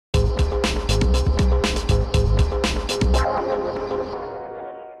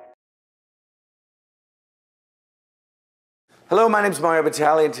Hello, my name is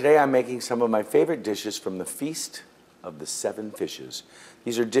Batali, and today I'm making some of my favorite dishes from the Feast of the Seven Fishes.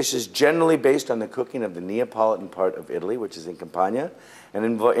 These are dishes generally based on the cooking of the Neapolitan part of Italy, which is in Campania, and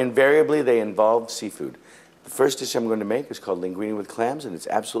invariably they involve seafood. The first dish I'm going to make is called linguine with clams, and it's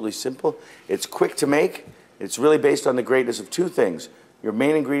absolutely simple. It's quick to make. It's really based on the greatness of two things, your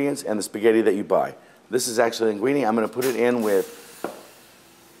main ingredients and the spaghetti that you buy. This is actually linguine. I'm going to put it in with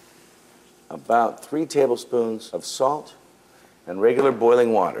about 3 tablespoons of salt and regular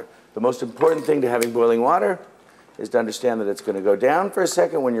boiling water. The most important thing to having boiling water is to understand that it's going to go down for a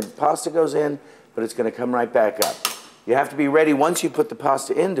second when your pasta goes in, but it's going to come right back up. You have to be ready once you put the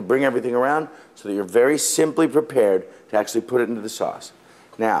pasta in to bring everything around so that you're very simply prepared to actually put it into the sauce.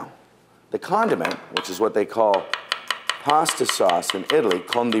 Now, the condiment, which is what they call pasta sauce in Italy,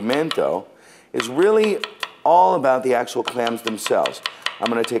 condimento, is really all about the actual clams themselves.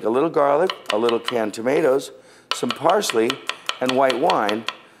 I'm going to take a little garlic, a little canned tomatoes, some parsley, and white wine.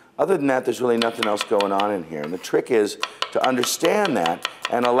 Other than that, there's really nothing else going on in here. And the trick is to understand that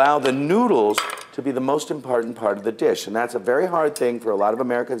and allow the noodles to be the most important part of the dish. And that's a very hard thing for a lot of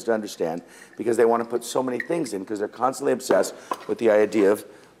Americans to understand because they want to put so many things in because they're constantly obsessed with the idea of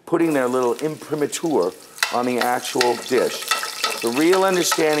putting their little imprimatur on the actual dish. The real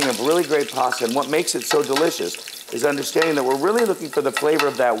understanding of really great pasta and what makes it so delicious is understanding that we're really looking for the flavor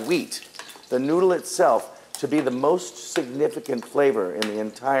of that wheat, the noodle itself, to be the most significant flavor in the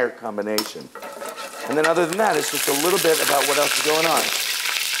entire combination. And then other than that, it's just a little bit about what else is going on.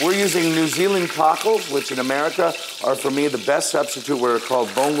 We're using New Zealand cockles, which in America are for me the best substitute. We're called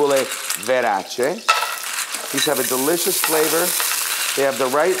vongole verace. These have a delicious flavor. They have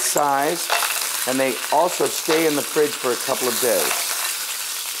the right size, and they also stay in the fridge for a couple of days.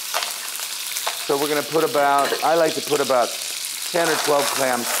 So we're going to put about, I like to put about 10 or 12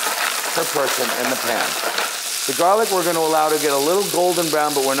 clams per person in the pan. The garlic we're going to allow to get a little golden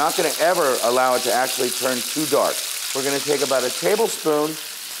brown, but we're not going to ever allow it to actually turn too dark. We're going to take about a tablespoon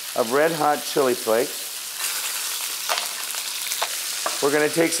of red hot chili flakes. We're going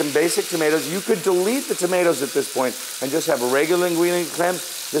to take some basic tomatoes. You could delete the tomatoes at this point and just have a regular linguine with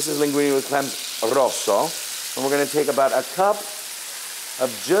clams. This is linguine with clams rosso. And we're going to take about a cup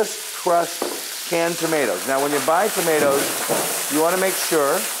of just crushed canned tomatoes. Now when you buy tomatoes, you want to make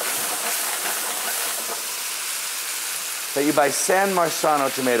sure that you buy San Marzano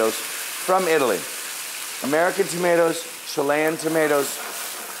tomatoes from Italy. American tomatoes, Chilean tomatoes,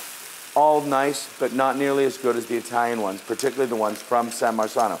 all nice, but not nearly as good as the Italian ones, particularly the ones from San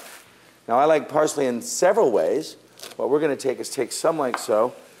Marzano. Now I like parsley in several ways. What we're going to take is take some like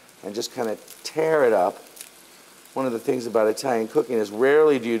so and just kind of tear it up. One of the things about Italian cooking is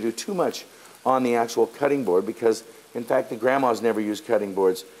rarely do you do too much on the actual cutting board because, in fact, the grandmas never used cutting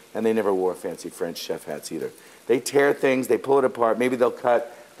boards and they never wore fancy French chef hats either. They tear things, they pull it apart, maybe they'll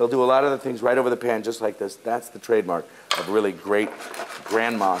cut, they'll do a lot of the things right over the pan just like this. That's the trademark of really great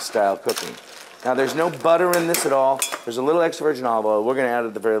grandma-style cooking. Now there's no butter in this at all. There's a little extra virgin olive oil. We're going to add it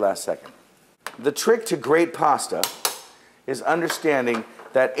at the very last second. The trick to great pasta is understanding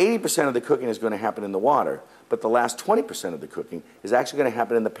that 80% of the cooking is going to happen in the water, but the last 20% of the cooking is actually going to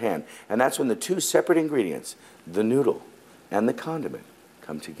happen in the pan. And that's when the two separate ingredients, the noodle and the condiment,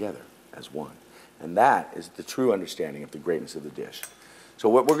 come together as one. And that is the true understanding of the greatness of the dish. So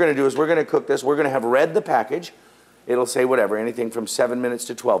what we're going to do is we're going to cook this. We're going to have read the package. It'll say whatever, anything from 7 minutes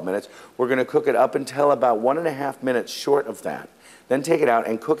to 12 minutes. We're going to cook it up until about 1.5 minutes short of that. Then take it out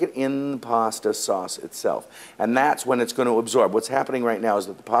and cook it in the pasta sauce itself. And that's when it's going to absorb. What's happening right now is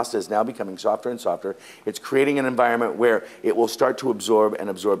that the pasta is now becoming softer and softer. It's creating an environment where it will start to absorb and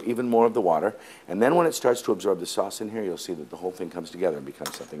absorb even more of the water. And then when it starts to absorb the sauce in here, you'll see that the whole thing comes together and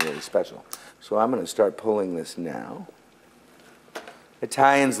becomes something really special. So I'm going to start pulling this now.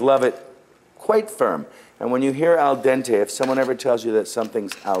 Italians love it quite firm. And when you hear al dente, if someone ever tells you that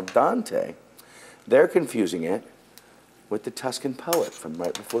something's al dente, they're confusing it with the Tuscan poet from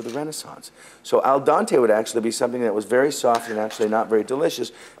right before the Renaissance. So al dente would actually be something that was very soft and actually not very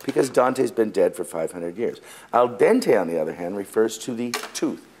delicious because Dante's been dead for 500 years. Al dente, on the other hand, refers to the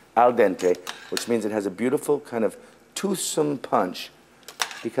tooth, al dente, which means it has a beautiful kind of toothsome punch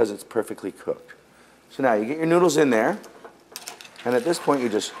because it's perfectly cooked. So now you get your noodles in there, and at this point you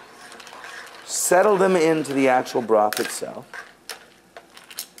just settle them into the actual broth itself.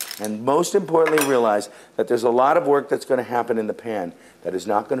 And most importantly, realize that there's a lot of work that's going to happen in the pan that is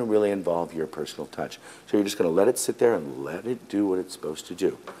not going to really involve your personal touch. So you're just going to let it sit there and let it do what it's supposed to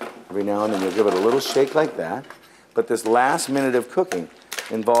do. Every now and then you'll give it a little shake like that. But this last minute of cooking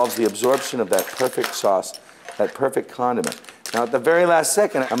involves the absorption of that perfect sauce, that perfect condiment. Now at the very last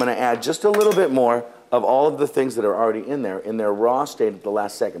second, I'm going to add just a little bit more of all of the things that are already in their raw state at the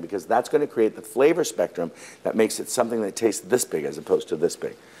last second, because that's going to create the flavor spectrum that makes it something that tastes this big as opposed to this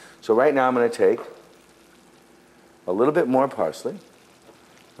big. So right now I'm going to take a little bit more parsley.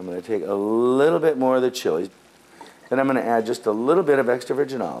 I'm going to take a little bit more of the chilies. Then I'm going to add just a little bit of extra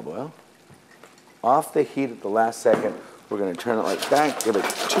virgin olive oil. Off the heat at the last second, we're going to turn it like that, give it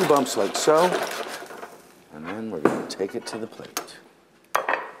 2 bumps like so, and then we're going to take it to the plate.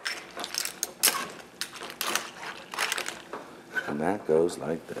 And that goes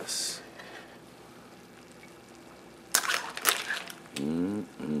like this.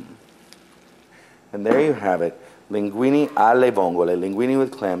 Mm-mm. And there you have it, linguine alle vongole, linguine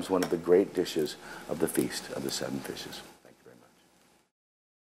with clams, one of the great dishes of the feast of the 7 fishes.